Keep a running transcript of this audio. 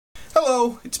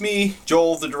Hello, it's me,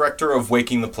 Joel, the director of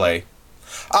Waking the Play.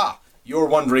 You're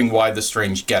wondering why the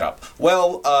strange getup.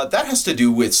 Well, that has to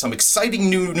do with some exciting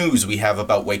new news we have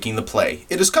about Waking the Play.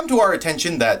 It has come to our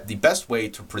attention that the best way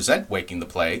to present Waking the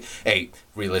Play, a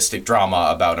realistic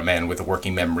drama about a man with a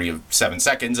working memory of 7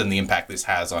 seconds and the impact this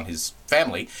has on his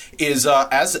family, is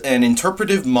as an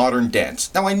interpretive modern dance.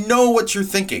 Now, I know what you're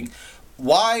thinking.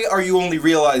 Why are you only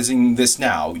realizing this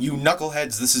now? You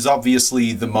knuckleheads, this is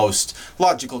obviously the most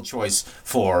logical choice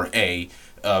for a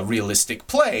realistic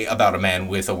play about a man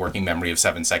with a working memory of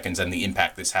 7 seconds and the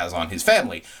impact this has on his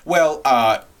family. Well,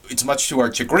 it's much to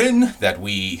our chagrin that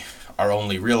we are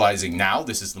only realizing now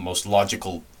this is the most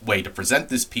logical way to present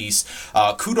this piece.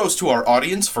 Kudos to our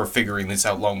audience for figuring this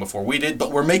out long before we did,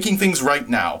 but we're making things right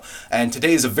now. And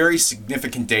today is a very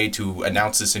significant day to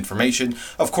announce this information,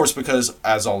 of course, because,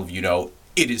 as all of you know,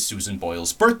 it is Susan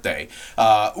Boyle's birthday,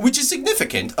 which is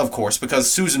significant, of course,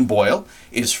 because Susan Boyle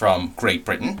is from Great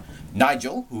Britain.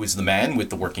 Nigel, who is the man with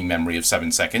the working memory of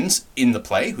 7 seconds in the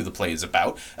play, who the play is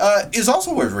about, is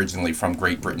also originally from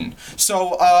Great Britain.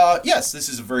 So, yes, this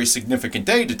is a very significant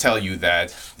day to tell you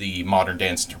that the modern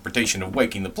dance interpretation of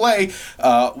Waking the Play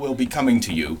will be coming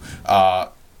to you.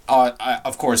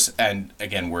 Of course, and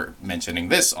again, we're mentioning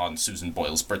this on Susan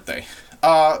Boyle's birthday.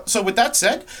 So with that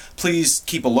said, please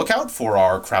keep a lookout for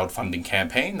our crowdfunding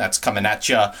campaign. That's coming at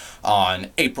you on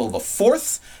April the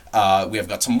 4th. We have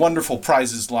got some wonderful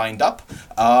prizes lined up.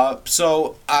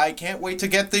 So I can't wait to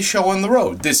get this show on the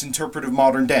road. This interpretive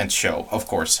modern dance show, of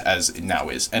course, as it now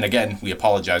is. And again, we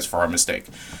apologize for our mistake.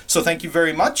 So thank you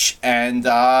very much, and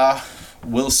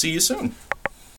we'll see you soon.